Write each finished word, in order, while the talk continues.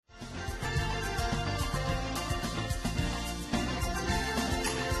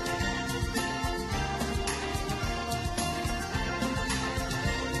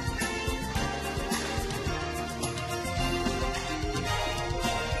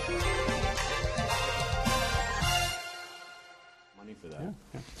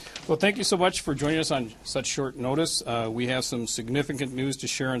Well, thank you so much for joining us on such short notice. We have some significant news to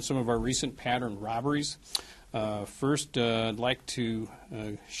share on some of our recent pattern robberies. First, I'd like to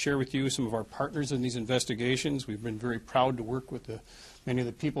share with you some of our partners in these investigations. We've been very proud to work with many of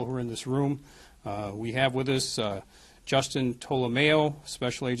the people who are in this room. We have with us Justin Tolomeo,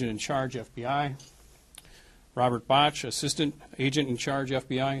 Special Agent in Charge, FBI. Robert Botch, Assistant Agent in Charge,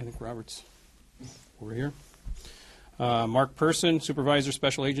 FBI. I think Robert's over here. Mark Person, Supervisor,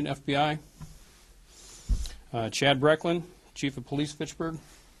 Special Agent, FBI. Chad Brecklin, Chief of Police, Fitchburg.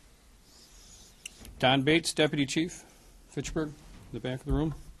 Don Bates, Deputy Chief, Fitchburg, in the back of the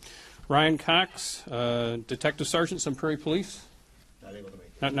room. Ryan Cox, Detective Sergeant, Sun Prairie Police. Not able to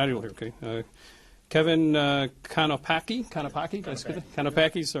make it. Not able here, okay. Kevin Kanapaki,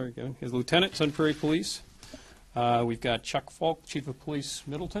 sorry, Kevin. He's Lieutenant, Sun Prairie Police. We've got Chuck Falk, Chief of Police,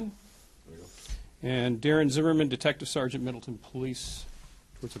 Middleton. And Darren Zimmerman, Detective Sergeant, Middleton Police,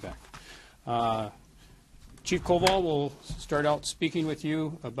 towards the back. Chief Koval will start out speaking with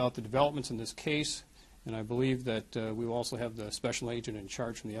you about the developments in this case, and I believe that we will also have the Special Agent in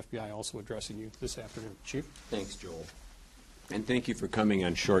Charge from the FBI also addressing you this afternoon. Chief? Thanks, Joel. And thank you for coming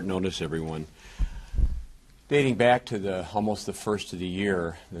on short notice, everyone. Dating back to almost the first of the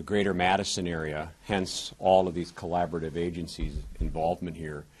year, the greater Madison area, hence all of these collaborative agencies' involvement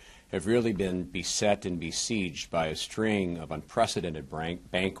here, have really been beset and besieged by a string of unprecedented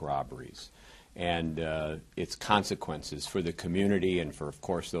bank robberies and its consequences for the community and for, of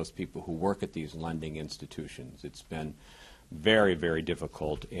course, those people who work at these lending institutions. It's been very, very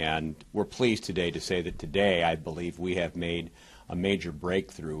difficult, and we're pleased today to say that today I believe we have made a major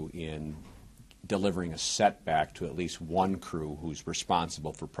breakthrough in delivering a setback to at least one crew who's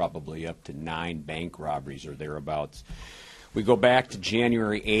responsible for probably up to 9 bank robberies or thereabouts. We go back to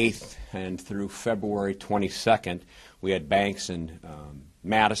January 8th and through February 22nd, we had banks in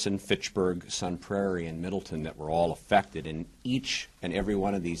Madison, Fitchburg, Sun Prairie, and Middleton that were all affected. In each and every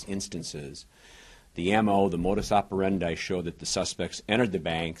one of these instances, the MO, the modus operandi, showed that the suspects entered the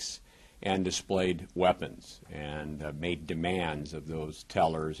banks and displayed weapons and made demands of those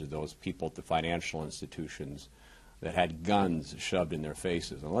tellers or those people at the financial institutions that had guns shoved in their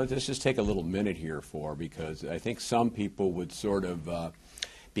faces. And let's just take a little minute here because I think some people would sort of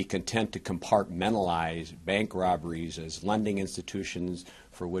be content to compartmentalize bank robberies as lending institutions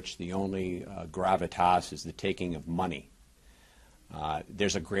for which the only gravitas is the taking of money.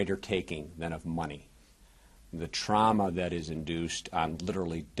 There's a greater taking than of money. The trauma that is induced on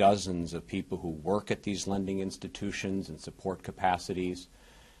literally dozens of people who work at these lending institutions and support capacities,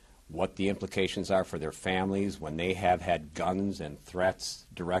 what the implications are for their families when they have had guns and threats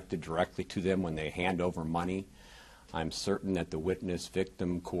directed directly to them when they hand over money. I'm certain that the witness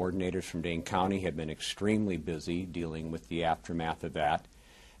victim coordinators from Dane County have been extremely busy dealing with the aftermath of that.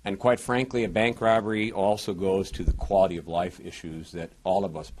 And quite frankly, a bank robbery also goes to the quality of life issues that all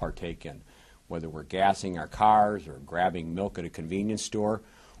of us partake in, whether we're gassing our cars or grabbing milk at a convenience store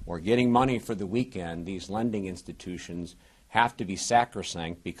or getting money for the weekend. These lending institutions have to be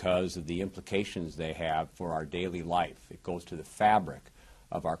sacrosanct because of the implications they have for our daily life. It goes to the fabric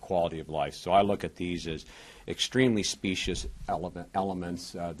of our quality of life. So I look at these as extremely specious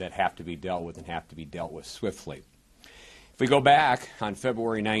elements that have to be dealt with and have to be dealt with swiftly. If we go back on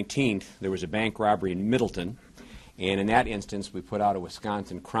February 19th, there was a bank robbery in Middleton, and in that instance we put out a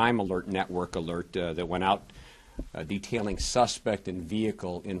Wisconsin Crime Alert Network alert that went out detailing suspect and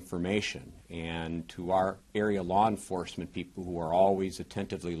vehicle information. And to our area law enforcement people who are always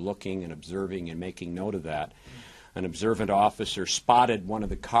attentively looking and observing and making note of that, an observant officer spotted one of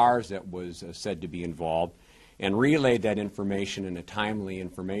the cars that was said to be involved and relayed that information in a timely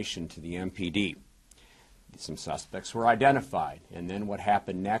information to the MPD. Some suspects were identified, and then what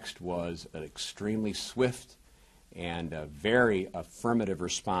happened next was an extremely swift and a very affirmative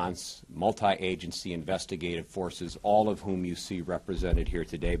response, multi-agency investigative forces, all of whom you see represented here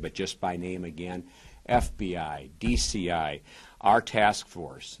today, but just by name again, FBI, DCI, our task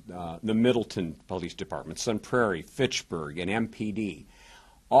force, the Middleton Police Department, Sun Prairie, Fitchburg, and MPD.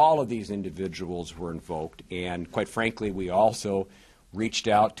 All of these individuals were invoked, and quite frankly, we also reached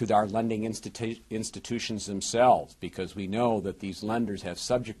out to our lending institutions themselves because we know that these lenders have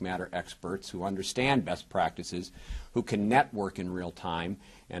subject matter experts who understand best practices, who can network in real time,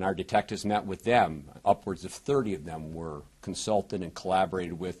 and our detectives met with them. Upwards of 30 of them were consulted and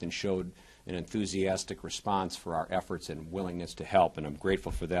collaborated with and showed an enthusiastic response for our efforts and willingness to help, and I'm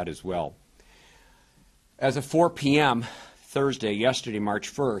grateful for that as well. As of 4 p.m. Thursday, yesterday,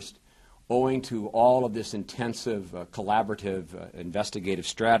 March 1st, owing to all of this intensive collaborative investigative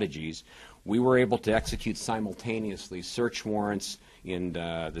strategies, we were able to execute simultaneously search warrants in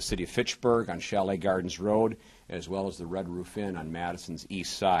the city of Fitchburg on Chalet Gardens Road, as well as the Red Roof Inn on Madison's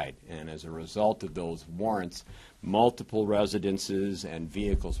east side. And as a result of those warrants, multiple residences and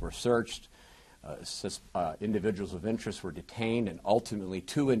vehicles were searched. Individuals of interest were detained, and ultimately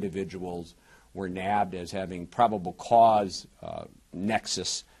 2 individuals were nabbed as having probable cause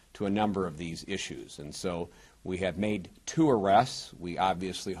nexus to a number of these issues. And so we have made 2 arrests. We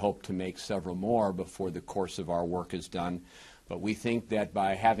obviously hope to make several more before the course of our work is done. But we think that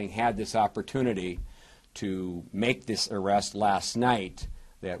by having had this opportunity to make this arrest last night,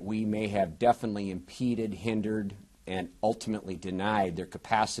 that we may have definitely impeded, hindered, and ultimately denied their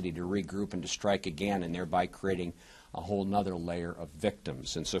capacity to regroup and to strike again, and thereby creating a whole nother layer of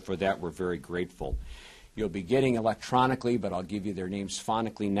victims. And so for that, we're very grateful. You'll be getting electronically, but I'll give you their names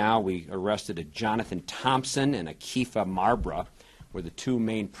phonically now. We arrested a Jonathan Thompson and a Kifa Marbra, were the 2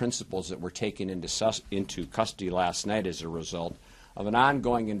 main principals that were taken into custody last night as a result of an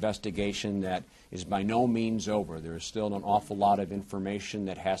ongoing investigation that is by no means over. There is still an awful lot of information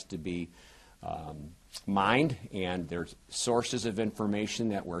that has to be mined, and there's sources of information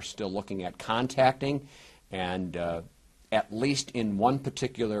that we're still looking at contacting, and at least in one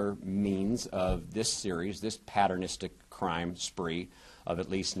particular means of this series, this patternistic crime spree of at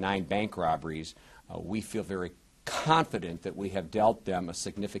least 9 bank robberies, we feel very confident that we have dealt them a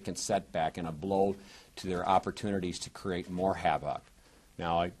significant setback and a blow to their opportunities to create more havoc.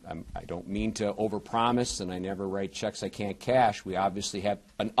 Now, I don't mean to overpromise, and I never write checks I can't cash. We obviously have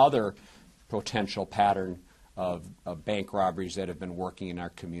another potential pattern of bank robberies that have been working in our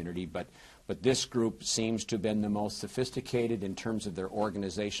community, but this group seems to have been the most sophisticated in terms of their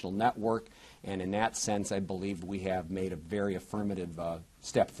organizational network, and in that sense, I believe we have made a very affirmative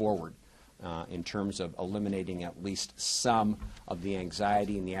step forward in terms of eliminating at least some of the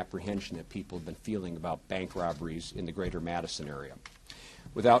anxiety and the apprehension that people have been feeling about bank robberies in the greater Madison area.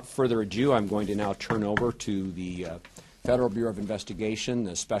 Without further ado, I'm going to now turn over to the Federal Bureau of Investigation,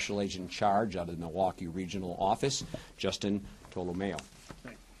 the Special Agent in Charge out of the Milwaukee Regional Office, Justin Tolomeo.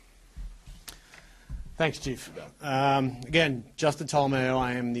 Thanks, Chief. Again, Justin Tolomeo.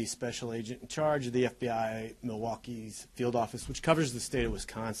 I am the Special Agent in Charge of the FBI Milwaukee's field office, which covers the state of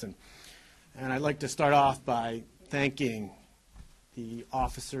Wisconsin. And I'd like to start off by thanking the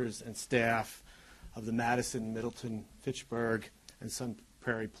officers and staff of the Madison, Middleton, Fitchburg, and Sun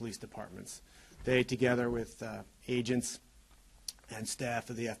Prairie Police Departments. They, together with agents and staff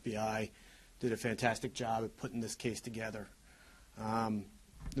of the FBI, did a fantastic job at putting this case together.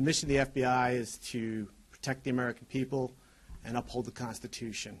 The mission of the FBI is to protect the American people and uphold the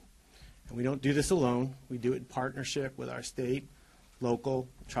Constitution. And we don't do this alone. We do it in partnership with our state, local,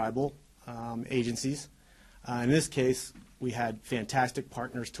 tribal agencies. In this case, we had fantastic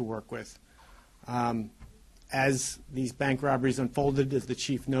partners to work with. As these bank robberies unfolded, as the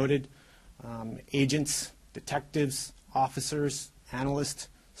Chief noted, agents, detectives, officers, analysts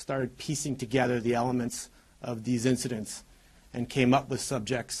started piecing together the elements of these incidents and came up with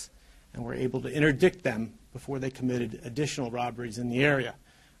subjects and were able to interdict them before they committed additional robberies in the area.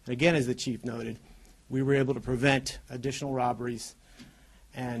 And again, as the Chief noted, we were able to prevent additional robberies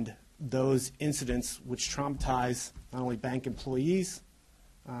and those incidents which traumatize not only bank employees,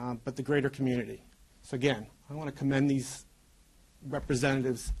 but the greater community. So again, I want to commend these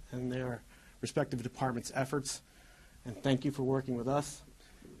representatives and their respective departments' efforts, and thank you for working with us.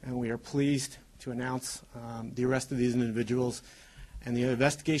 And we are pleased to announce the arrest of these individuals, and the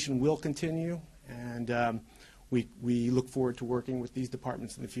investigation will continue, and we look forward to working with these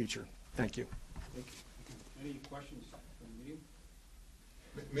departments in the future. Thank you. Thank you. Any questions from the meeting?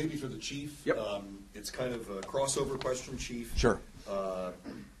 Maybe for the Chief. Yep. It's kind of a crossover question, Chief. Sure.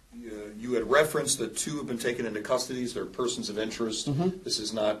 You had referenced that 2 have been taken into custody. They're persons of interest. Mm-hmm. This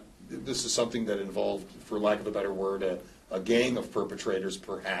is something that involved, for lack of a better word, a gang of perpetrators,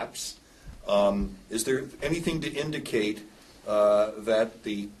 perhaps. Is there anything to indicate that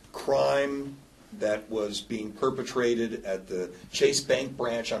the crime that was being perpetrated at the Chase Bank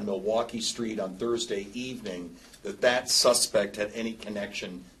branch on Milwaukee Street on Thursday evening, that suspect had any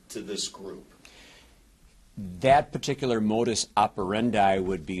connection to this group? That particular modus operandi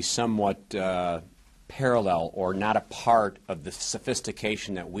would be somewhat parallel or not a part of the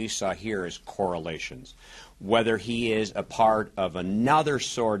sophistication that we saw here is correlations. Whether he is a part of another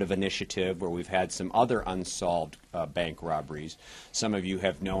sort of initiative where we've had some other unsolved bank robberies, some of you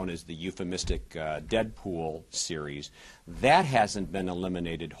have known as the euphemistic Deadpool series, that hasn't been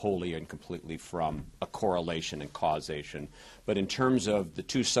eliminated wholly and completely from a correlation and causation. But in terms of the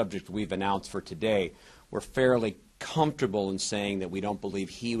two subjects we've announced for today, we're fairly comfortable in saying that we don't believe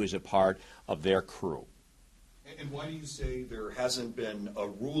he was a part of their crew. And why do you say there hasn't been a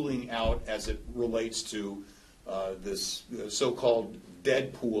ruling out as it relates to this so-called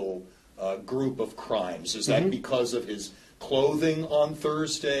Deadpool group of crimes? Is that because of his clothing on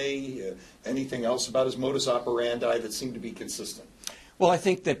Thursday? Anything else about his modus operandi that seemed to be consistent? Well, I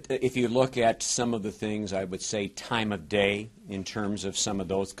think that if you look at some of the things, I would say time of day in terms of some of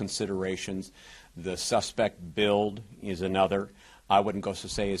those considerations. The suspect build is another. I wouldn't go so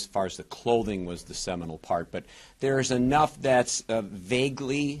say as far as the clothing was the seminal part, but there's enough that's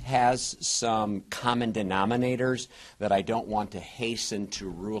vaguely has some common denominators that I don't want to hasten to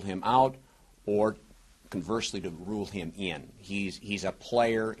rule him out or conversely to rule him in. He's a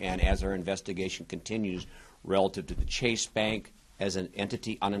player, and as our investigation continues relative to the Chase Bank as an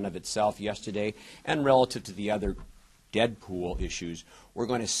entity on and of itself yesterday and relative to the other Deadpool issues, we're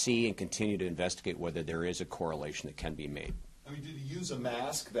going to see and continue to investigate whether there is a correlation that can be made. I mean, did he use a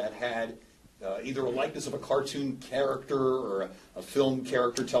mask that had either a likeness of a cartoon character or a film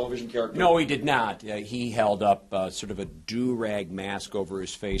character, television character? No, he did not. He held up sort of a do-rag mask over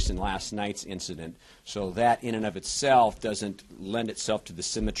his face in last night's incident, so that in and of itself doesn't lend itself to the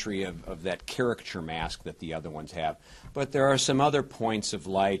symmetry of that caricature mask that the other ones have. But there are some other points of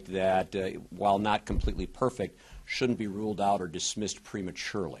light that, while not completely perfect, shouldn't be ruled out or dismissed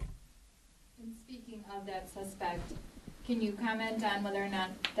prematurely. And speaking of that suspect, can you comment on whether or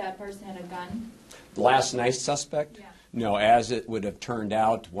not that person had a gun? Last night's suspect? Yeah. No, as it would have turned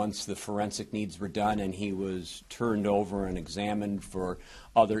out once the forensic needs were done and he was turned over and examined for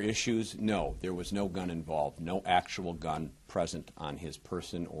other issues, no, there was no gun involved, no actual gun present on his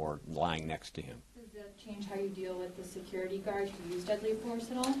person or lying next to him. Does that change how you deal with the security guard who used deadly force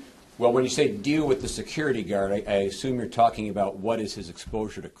at all? Well, when you say deal with the security guard, I assume you're talking about what is his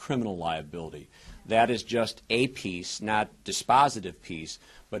exposure to criminal liability. That is just a piece, not dispositive piece,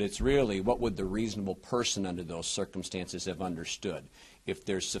 but it's really what would the reasonable person under those circumstances have understood. If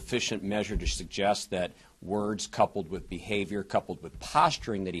there's sufficient measure to suggest that words coupled with behavior, coupled with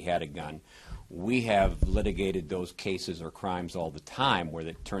posturing that he had a gun, we have litigated those cases or crimes all the time where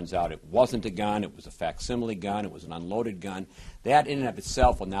it turns out it wasn't a gun, it was a facsimile gun, it was an unloaded gun. That in and of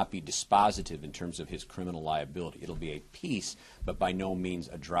itself will not be dispositive in terms of his criminal liability. It'll be a piece, but by no means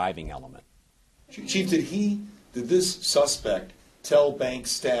a driving element. Chief, did this suspect tell bank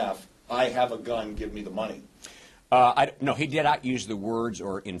staff, I have a gun, give me the money? No, he did not use the words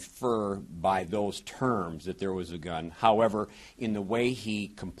or infer by those terms that there was a gun. However, in the way he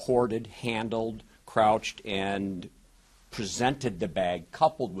comported, handled, crouched, and presented the bag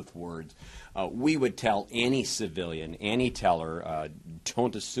coupled with words, we would tell any civilian, any teller,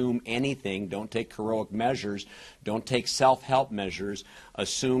 don't assume anything, don't take heroic measures, don't take self-help measures,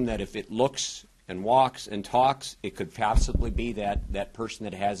 assume that if it looks and walks and talks, it could possibly be that person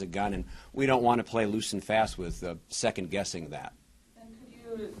that has a gun, and we don't want to play loose and fast with second-guessing that. And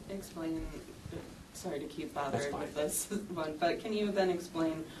could you explain, sorry to keep bothering with this one, but can you then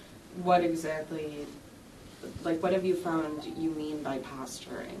explain what exactly, like what have you found you mean by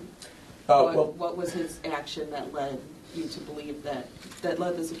posturing? What was his action that led you to believe that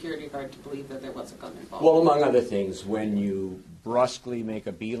led the security guard to believe that there was a gun involved? Well, among other things, when you brusquely make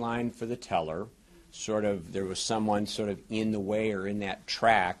a beeline for the teller, there was someone sort of in the way or in that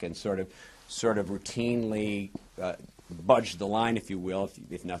track and sort of routinely budged the line, if you will,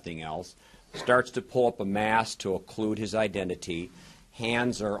 if nothing else, starts to pull up a mask to occlude his identity.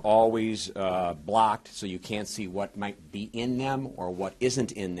 Hands are always blocked so you can't see what might be in them or what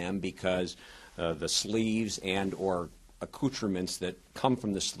isn't in them because the sleeves and or accoutrements that come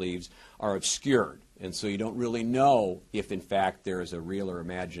from the sleeves are obscured. And so you don't really know if, in fact, there is a real or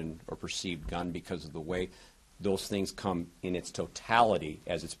imagined or perceived gun because of the way those things come in its totality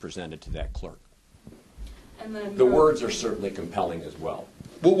as it's presented to that clerk. And then the words are certainly compelling as well.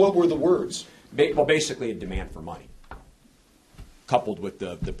 Well, what were the words? Well, basically a demand for money, coupled with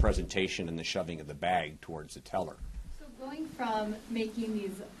the presentation and the shoving of the bag towards the teller. So going from making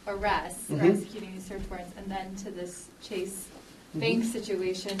these arrests or executing these search warrants and then to this Chase Bank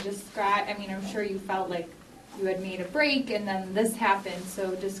situation, describe, I mean, I'm sure you felt like you had made a break and then this happened,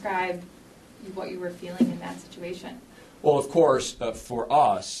 so describe what you were feeling in that situation. Well, of course, for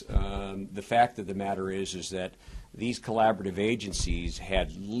us, the fact of the matter is that these collaborative agencies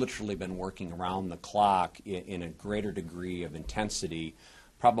had literally been working around the clock in a greater degree of intensity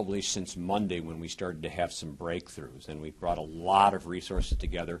probably since Monday when we started to have some breakthroughs, and we brought a lot of resources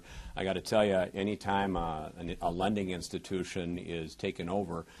together. I got to tell you, anytime a lending institution is taken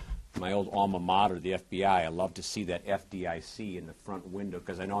over, my old alma mater, the FBI, I love to see that FDIC in the front window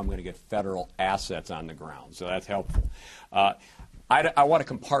because I know I'm going to get federal assets on the ground, so that's helpful. I want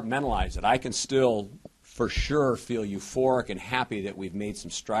to compartmentalize it. I can still, for sure, feel euphoric and happy that we've made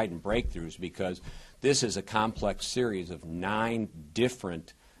some stride and breakthroughs because this is a complex series of 9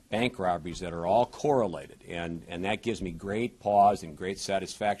 different bank robberies that are all correlated, and that gives me great pause and great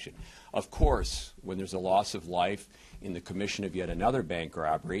satisfaction. Of course, when there's a loss of life in the commission of yet another bank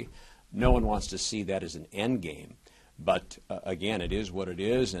robbery, no one wants to see that as an end game. But again, it is what it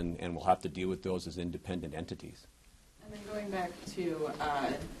is, and we'll have to deal with those as independent entities. And then going back to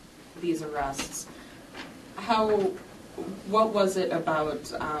these arrests, what was it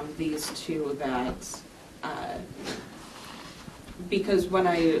about these two that, because when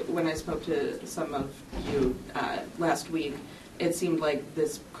I spoke to some of you last week, it seemed like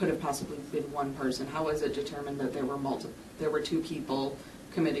this could have possibly been one person. How was it determined that there were 2 people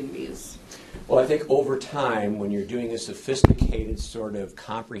committing these? Well, I think over time, when you're doing a sophisticated sort of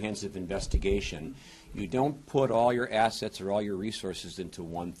comprehensive investigation, you don't put all your assets or all your resources into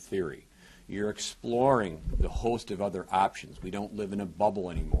one theory. You're exploring the host of other options. We don't live in a bubble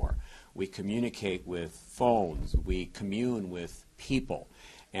anymore. We communicate with phones. We commune with people.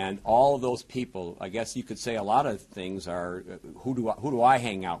 And all of those people, I guess you could say a lot of things are, who do I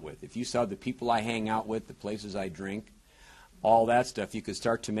hang out with? If you saw the people I hang out with, the places I drink, all that stuff, you could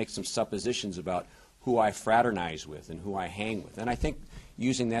start to make some suppositions about who I fraternize with and who I hang with. And I think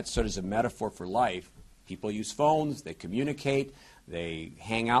using that sort of as a metaphor for life, people use phones, they communicate, they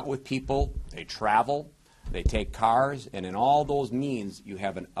hang out with people, they travel, they take cars, and in all those means, you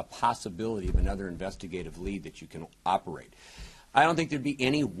have a possibility of another investigative lead that you can operate. I don't think there'd be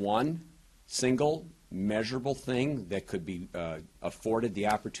any one single measurable thing that could be afforded the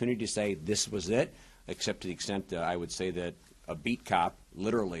opportunity to say this was it, except to the extent I would say that a beat cop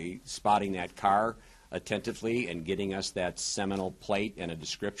literally spotting that car attentively and getting us that seminal plate and a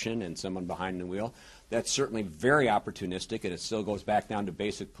description and someone behind the wheel, that's certainly very opportunistic, and it still goes back down to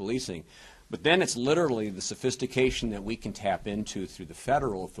basic policing. But then it's literally the sophistication that we can tap into through the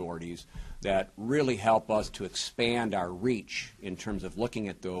federal authorities that really help us to expand our reach in terms of looking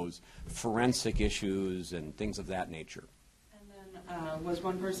at those forensic issues and things of that nature. And then was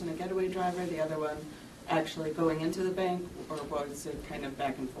one person a getaway driver, the other one actually going into the bank, or was it kind of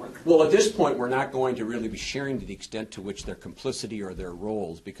back and forth? Well, at this point, we're not going to really be sharing to the extent to which their complicity or their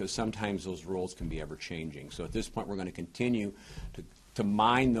roles, because sometimes those roles can be ever-changing. So at this point, we're going to continue to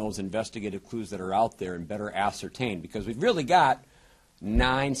mine those investigative clues that are out there and better ascertain, because we've really got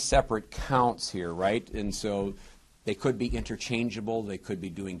 9 separate counts here, right? And so they could be interchangeable. They could be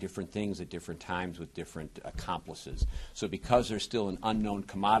doing different things at different times with different accomplices. So because there's still an unknown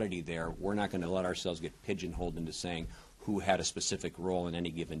commodity there, we're not going to let ourselves get pigeonholed into saying who had a specific role in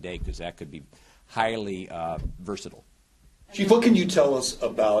any given day, because that could be highly versatile. Chief, what can you tell us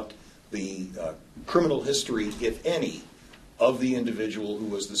about the criminal history, if any, of the individual who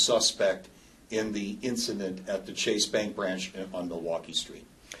was the suspect in the incident at the Chase Bank branch on Milwaukee Street?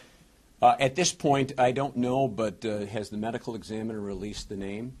 At this point, I don't know, but has the medical examiner released the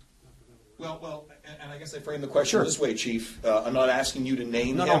name? Well, and I guess I frame the question this way, Chief. I'm not asking you to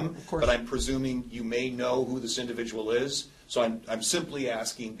name him, but I'm presuming you may know who this individual is. So I'm simply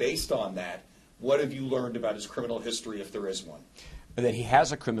asking, based on that, what have you learned about his criminal history, if there is one? That he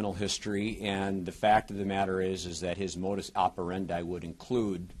has a criminal history, and the fact of the matter is that his modus operandi would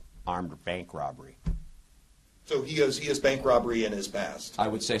include armed bank robbery. So he has bank robbery in his past? I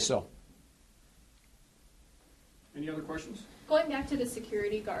would say so. Any other questions? Going back to the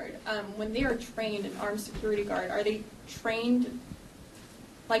security guard, when they are trained, an armed security guard, are they trained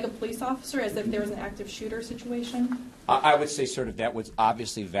like a police officer, as if there was an active shooter situation? I would say sort of that would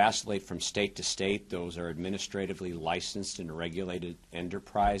obviously vacillate from state to state. Those are administratively licensed and regulated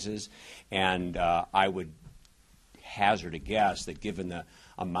enterprises, and I would hazard a guess that given the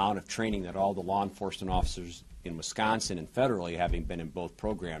amount of training that all the law enforcement officers in Wisconsin and federally, having been in both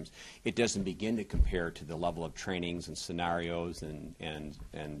programs, it doesn't begin to compare to the level of trainings and scenarios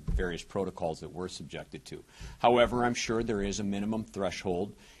and various protocols that we're subjected to. However, I'm sure there is a minimum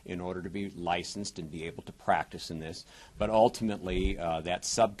threshold in order to be licensed and be able to practice in this, but ultimately that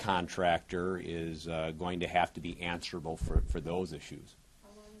subcontractor is going to have to be answerable for those issues. How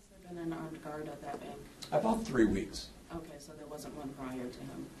long has there been an armed guard at that bank? About 3 weeks. Okay, so there wasn't one prior to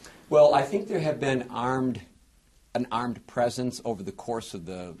him. Well, I think there have been an armed presence over the course of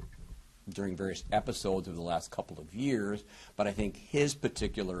during various episodes of the last couple of years, but I think his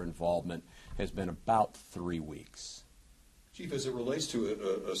particular involvement has been about 3 weeks. Chief, as it relates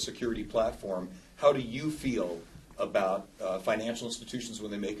to a security platform, how do you feel about financial institutions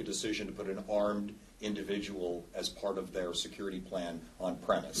when they make a decision to put an armed individual as part of their security plan on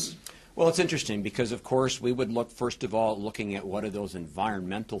premise? Well, it's interesting because, of course, we would look, first of all, looking at what are those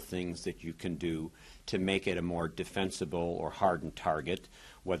environmental things that you can do to make it a more defensible or hardened target,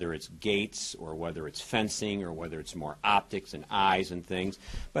 whether it's gates or whether it's fencing or whether it's more optics and eyes and things.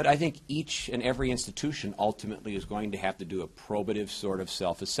 But I think each and every institution ultimately is going to have to do a probative sort of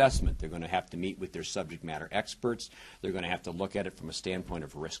self-assessment. They're going to have to meet with their subject matter experts. They're going to have to look at it from a standpoint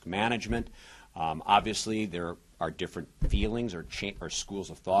of risk management. Obviously, there are different feelings or schools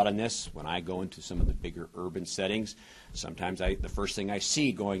of thought on this. When I go into some of the bigger urban settings, sometimes the first thing I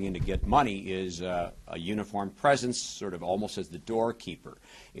see going in to get money is a uniformed presence, sort of almost as the doorkeeper.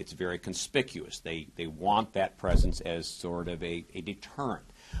 It's very conspicuous. They want that presence as sort of a deterrent.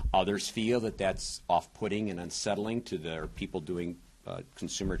 Others feel that that's off-putting and unsettling to their people doing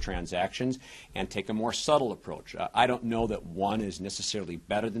consumer transactions, and take a more subtle approach. I don't know that one is necessarily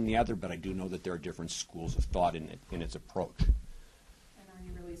better than the other, but I do know that there are different schools of thought in its approach. And are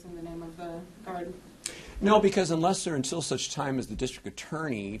you releasing the name of the guard? No, because until such time as the district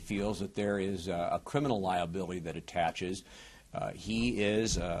attorney feels that there is a criminal liability that attaches, he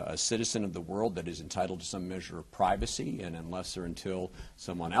is a citizen of the world that is entitled to some measure of privacy, and unless or until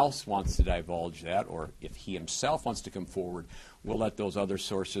someone else wants to divulge that, or if he himself wants to come forward, we'll let those other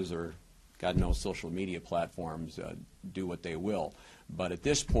sources or, God knows, social media platforms do what they will. But at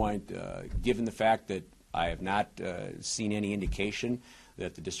this point, given the fact that I have not seen any indication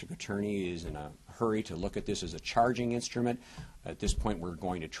that the district attorney is in a hurry to look at this as a charging instrument, at this point we're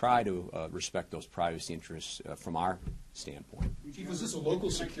going to try to respect those privacy interests from our standpoint. Chief, was this a local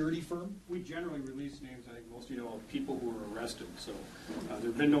security firm? We generally release names, I think most of you know, of people who were arrested. So there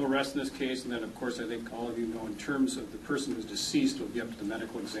have been no arrests in this case, and then, of course, I think all of you know in terms of the person who's deceased, it will be up to the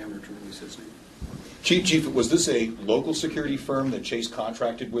medical examiner to release his name. Chief, was this a local security firm that Chase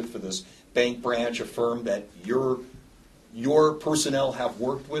contracted with for this bank branch, a firm that your personnel have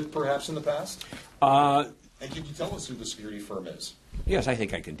worked with perhaps in the past? And can you tell us who the security firm is? Yes, I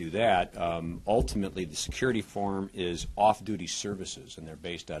think I can do that. Ultimately, the security firm is Off-Duty Services, and they're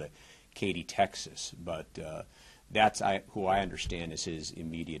based out of Katy, Texas. But that's who I understand is his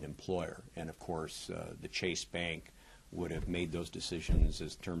immediate employer. And, of course, the Chase Bank would have made those decisions in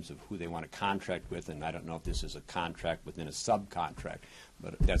terms of who they want to contract with, and I don't know if this is a contract within a subcontract,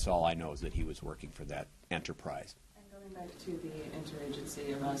 but that's all I know is that he was working for that enterprise. And going back to the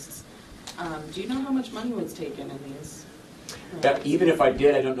interagency arrests, do you know how much money was taken in these? Even if I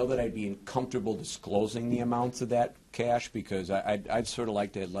did, I don't know that I'd be comfortable disclosing the amounts of that cash, because I'd sort of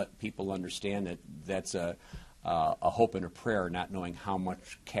like to let people understand that that's a hope and a prayer, not knowing how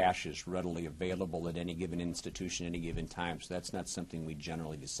much cash is readily available at any given institution, any given time. So that's not something we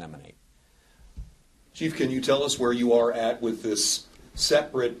generally disseminate. Chief, can you tell us where you are at with this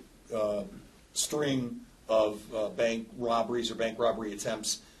separate string of bank robberies or bank robbery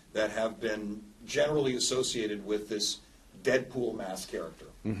attempts that have been generally associated with this Deadpool mask character?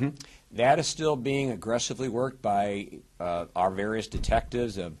 Mm-hmm. That is still being aggressively worked by our various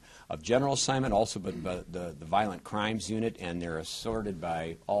detectives of general assignment, also by the violent crimes unit, and they're assorted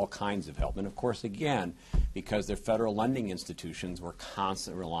by all kinds of help. And of course, again, because they're federal lending institutions, we're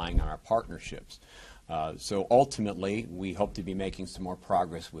constantly relying on our partnerships. So ultimately, we hope to be making some more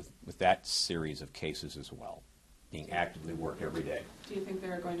progress with that series of cases as well, being actively worked every day. Do you think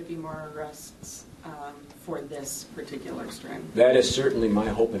there are going to be more arrests for this particular string? That is certainly my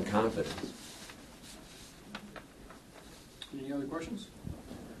hope and confidence. Any other questions?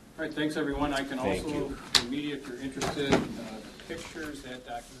 All right, thanks, everyone. I can Thank also, you. the media, if you're interested, pictures, that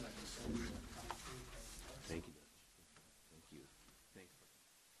document, I can send you.